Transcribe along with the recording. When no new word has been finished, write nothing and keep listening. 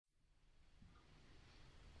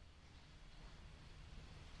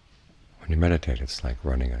When you meditate, it's like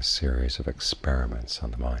running a series of experiments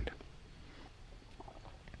on the mind,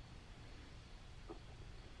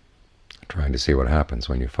 trying to see what happens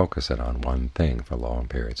when you focus it on one thing for long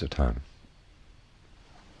periods of time.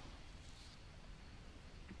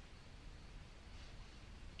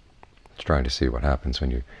 It's trying to see what happens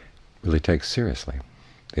when you really take seriously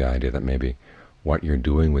the idea that maybe what you're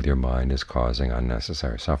doing with your mind is causing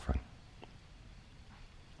unnecessary suffering.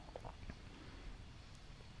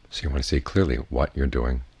 So you want to see clearly what you're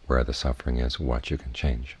doing, where the suffering is, what you can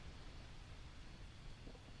change.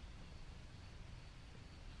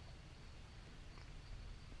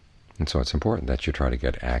 And so it's important that you try to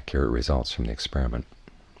get accurate results from the experiment.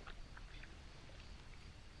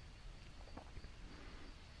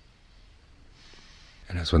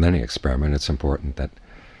 And as with any experiment, it's important that,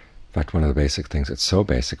 in fact, one of the basic things, it's so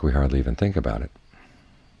basic we hardly even think about it.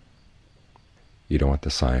 You don't want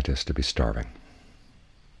the scientists to be starving.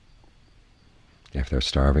 If they're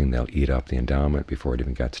starving, they'll eat up the endowment before it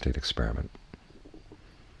even gets to the experiment.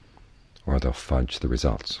 Or they'll fudge the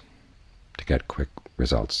results to get quick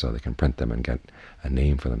results so they can print them and get a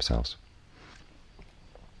name for themselves.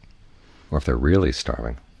 Or if they're really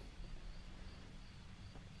starving,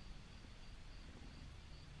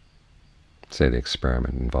 say the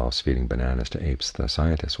experiment involves feeding bananas to apes, the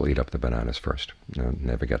scientists will eat up the bananas first,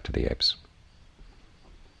 never get to the apes.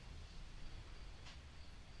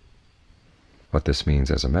 What this means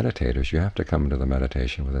as a meditator is you have to come into the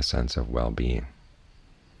meditation with a sense of well-being.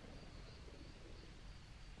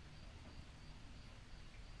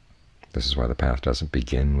 This is why the path doesn't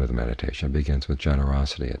begin with meditation. It begins with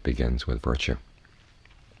generosity. It begins with virtue.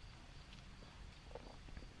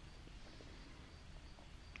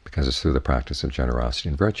 Because it's through the practice of generosity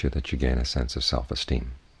and virtue that you gain a sense of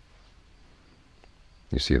self-esteem.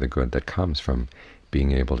 You see the good that comes from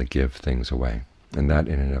being able to give things away, and that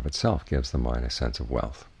in and of itself gives the mind a sense of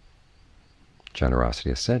wealth. Generosity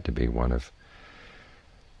is said to be one of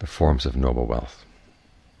the forms of noble wealth.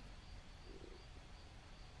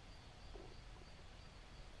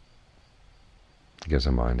 It gives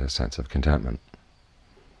the mind a sense of contentment.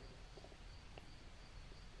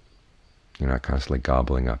 You're not constantly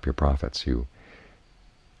gobbling up your profits. You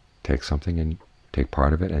take something and take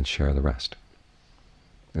part of it and share the rest.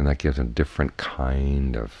 And that gives a different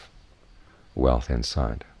kind of wealth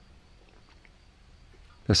inside.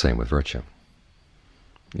 The same with virtue.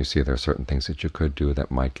 You see there are certain things that you could do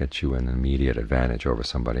that might get you an immediate advantage over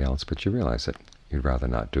somebody else, but you realize that you'd rather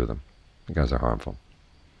not do them because they're harmful,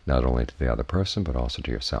 not only to the other person but also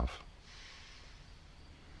to yourself.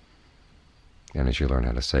 And as you learn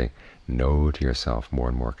how to say no to yourself more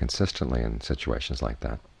and more consistently in situations like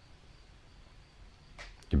that,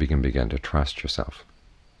 you begin to trust yourself.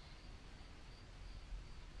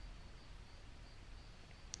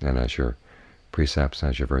 And as your precepts,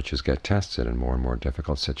 as your virtues get tested in more and more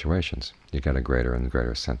difficult situations, you get a greater and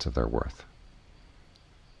greater sense of their worth.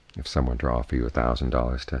 If someone were to offer you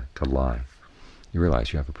 $1,000 to lie, you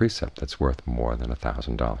realize you have a precept that's worth more than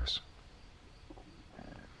 $1,000.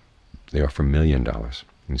 They offer $1 million, and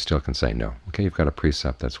you still can say no. Okay, you've got a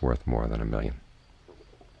precept that's worth more than $1 million.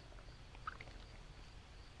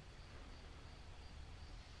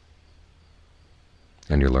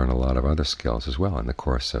 And you learn a lot of other skills as well in the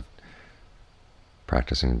course of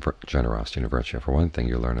practicing generosity and virtue. For one thing,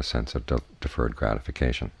 you learn a sense of deferred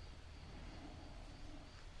gratification,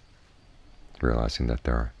 realizing that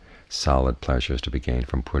there are solid pleasures to be gained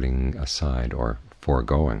from putting aside or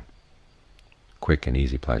foregoing quick and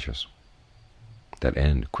easy pleasures that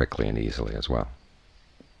end quickly and easily as well.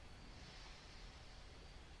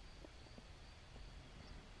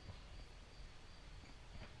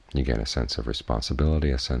 You gain a sense of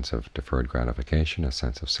responsibility, a sense of deferred gratification, a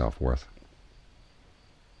sense of self-worth,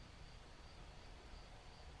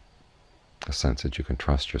 a sense that you can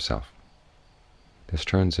trust yourself. This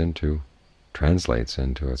translates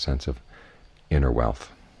into a sense of inner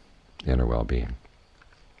wealth, inner well-being.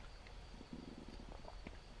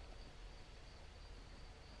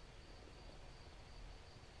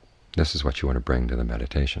 This is what you want to bring to the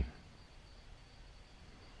meditation.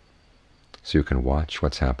 So you can watch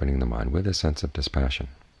what's happening in the mind with a sense of dispassion.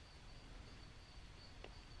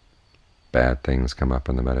 Bad things come up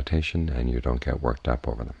in the meditation and you don't get worked up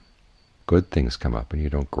over them. Good things come up and you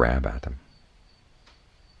don't grab at them.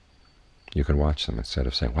 You can watch them instead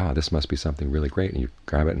of saying, wow, this must be something really great, and you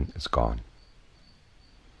grab it and it's gone.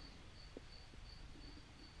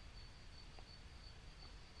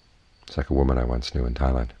 It's like a woman I once knew in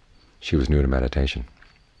Thailand. She was new to meditation.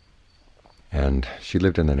 And she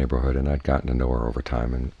lived in the neighborhood, and I'd gotten to know her over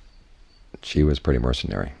time, and she was pretty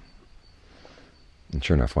mercenary. And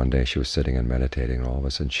sure enough, one day she was sitting and meditating, and all of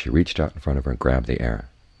a sudden she reached out in front of her and grabbed the air,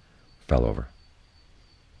 fell over.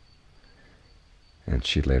 And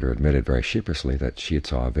she later admitted very sheepishly that she had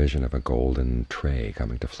saw a vision of a golden tray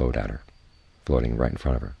coming to float at her, floating right in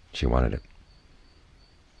front of her. She wanted it.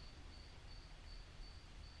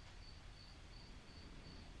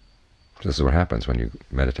 This is what happens when you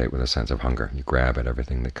meditate with a sense of hunger. You grab at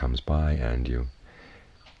everything that comes by, and you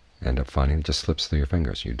end up finding it just slips through your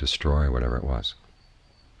fingers. You destroy whatever it was.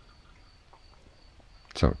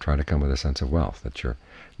 So try to come with a sense of wealth, that you're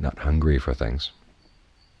not hungry for things.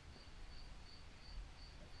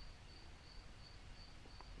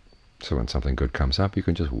 So when something good comes up, you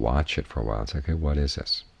can just watch it for a while and say, okay, what is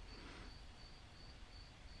this?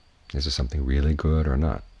 Is this something really good or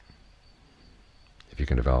not? If you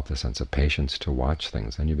can develop the sense of patience to watch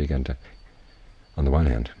things, then you begin to, on the one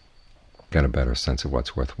hand, get a better sense of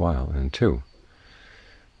what's worthwhile, and two,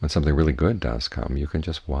 when something really good does come, you can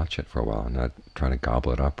just watch it for a while and not try to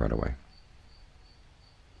gobble it up right away.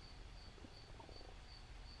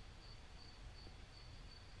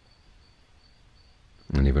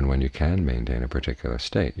 And even when you can maintain a particular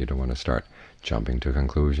state, you don't want to start jumping to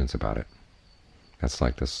conclusions about it. That's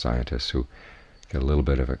like the scientists who get a little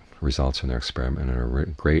bit of results from their experiment and are in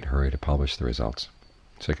a great hurry to publish the results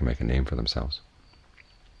so they can make a name for themselves.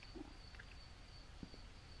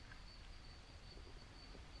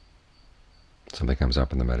 Something comes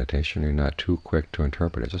up in the meditation, you're not too quick to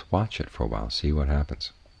interpret it. Just watch it for a while, see what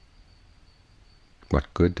happens.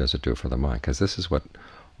 What good does it do for the mind? Because this is what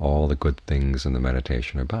all the good things in the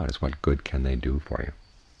meditation are about, is what good can they do for you.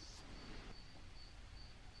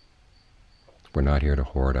 We're not here to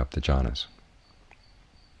hoard up the jhanas,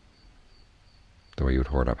 the way you would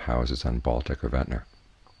hoard up houses on Baltic or Ventnor.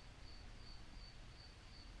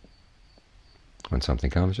 When something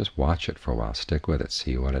comes, just watch it for a while, stick with it,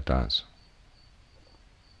 see what it does.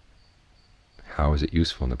 How is it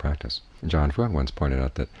useful in the practice? John Freud once pointed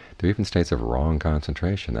out that there are even states of wrong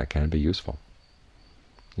concentration that can be useful.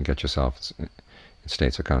 You get yourself in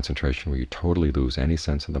states of concentration where you totally lose any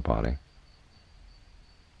sense of the body.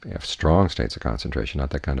 You have strong states of concentration,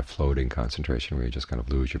 not that kind of floating concentration where you just kind of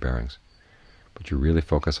lose your bearings. But you really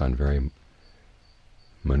focus on very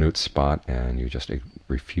minute spot, and you just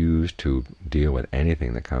refuse to deal with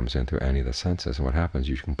anything that comes in through any of the senses. And what happens,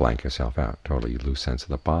 you can blank yourself out totally. You lose sense of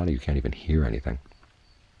the body, you can't even hear anything.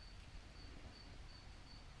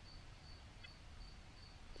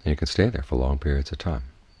 And you can stay there for long periods of time.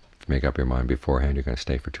 If you make up your mind beforehand you're going to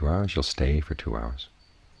stay for 2 hours, you'll stay for 2 hours.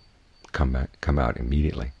 Come out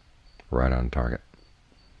immediately, right on target.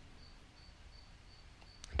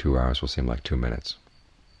 2 hours will seem like 2 minutes.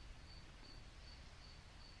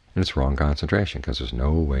 And it's wrong concentration, because there's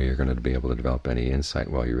no way you're going to be able to develop any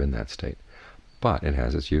insight while you're in that state. But it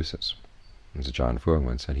has its uses. As John Freud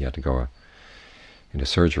once said, he had to go into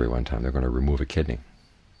surgery one time. They're going to remove a kidney.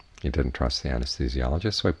 He didn't trust the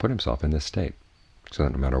anesthesiologist, so he put himself in this state, so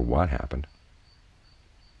that no matter what happened,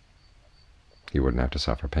 he wouldn't have to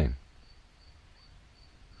suffer pain.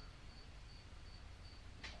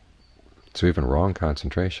 So even wrong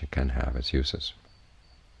concentration can have its uses.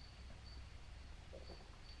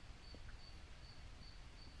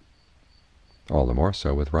 All the more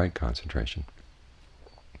so with right concentration.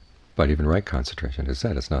 But even right concentration, as I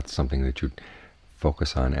said, it's not something that you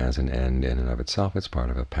focus on as an end in and of itself. It's part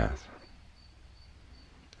of a path.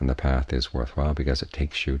 And the path is worthwhile because it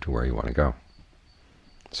takes you to where you want to go.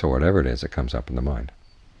 So whatever it is that comes up in the mind,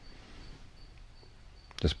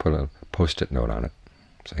 just put a post-it note on it,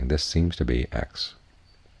 saying this seems to be X.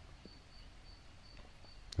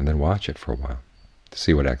 And then watch it for a while to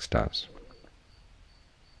see what X does.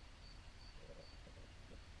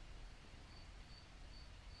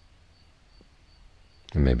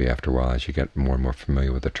 And maybe after a while, as you get more and more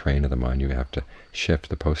familiar with the train of the mind, you have to shift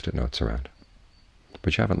the post-it notes around.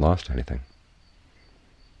 But you haven't lost anything,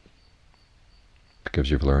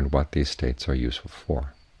 because you've learned what these states are useful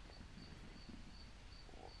for.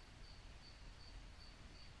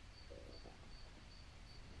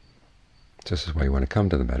 This is why you want to come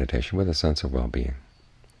to the meditation with a sense of well-being.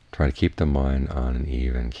 Try to keep the mind on an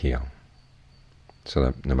even keel, so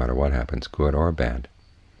that no matter what happens, good or bad,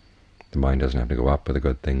 the mind doesn't have to go up with the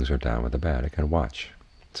good things or down with the bad. It can watch.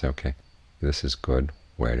 Say, okay, this is good.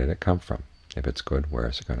 Where did it come from? If it's good, where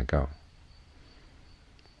is it going to go?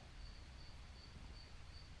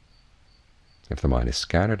 If the mind is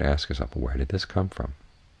scattered, ask yourself, where did this come from?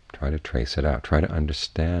 Try to trace it out. Try to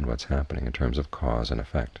understand what's happening in terms of cause and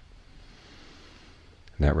effect.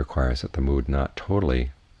 And that requires that the mood not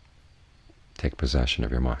totally take possession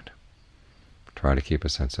of your mind. Try to keep a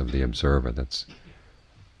sense of the observer that's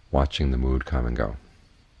watching the mood come and go.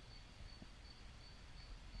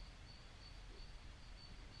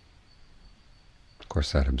 Of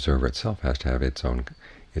course, that observer itself has to have its own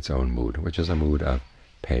mood, which is a mood of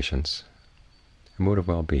patience, a mood of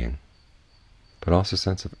well-being, but also a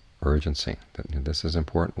sense of urgency, that this is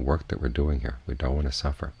important work that we're doing here. We don't want to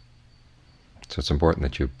suffer. So it's important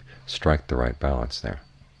that you strike the right balance there.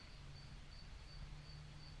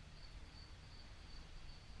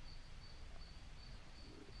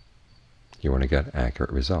 You want to get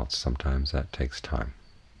accurate results. Sometimes that takes time.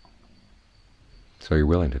 So you're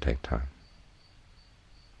willing to take time.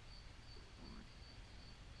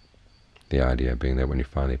 The idea being that when you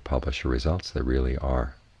finally publish your results, they really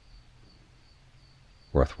are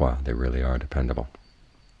worthwhile. They really are dependable,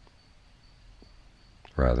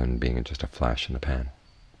 rather than being just a flash in the pan.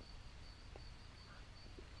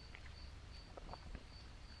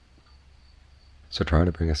 So try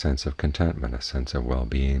to bring a sense of contentment, a sense of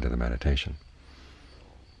well-being to the meditation.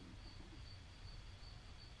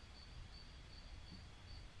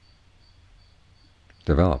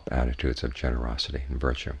 Develop attitudes of generosity and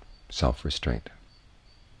virtue, self-restraint.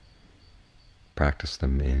 Practice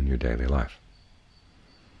them in your daily life.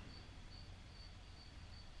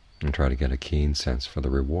 And try to get a keen sense for the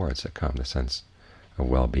rewards that come, the sense of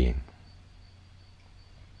well-being,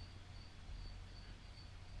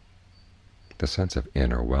 the sense of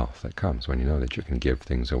inner wealth that comes when you know that you can give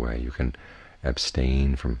things away, you can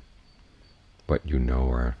abstain from what you know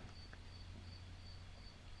are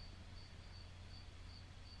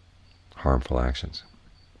harmful actions.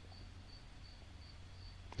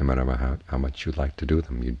 No matter how much you'd like to do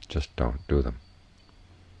them, you just don't do them.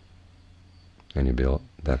 And you build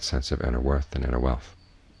that sense of inner worth and inner wealth.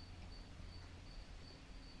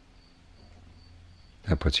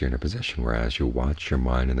 That puts you in a position where as you watch your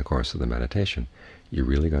mind in the course of the meditation, you're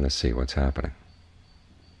really going to see what's happening.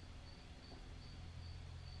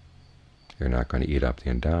 You're not going to eat up the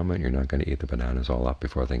endowment. You're not going to eat the bananas all up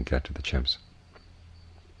before they can get to the chimps.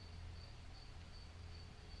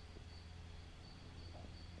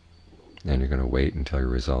 And you're going to wait until your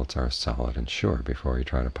results are solid and sure before you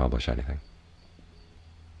try to publish anything.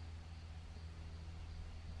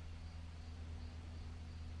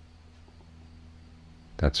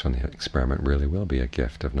 That's when the experiment really will be a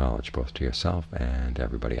gift of knowledge, both to yourself and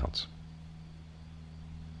everybody else.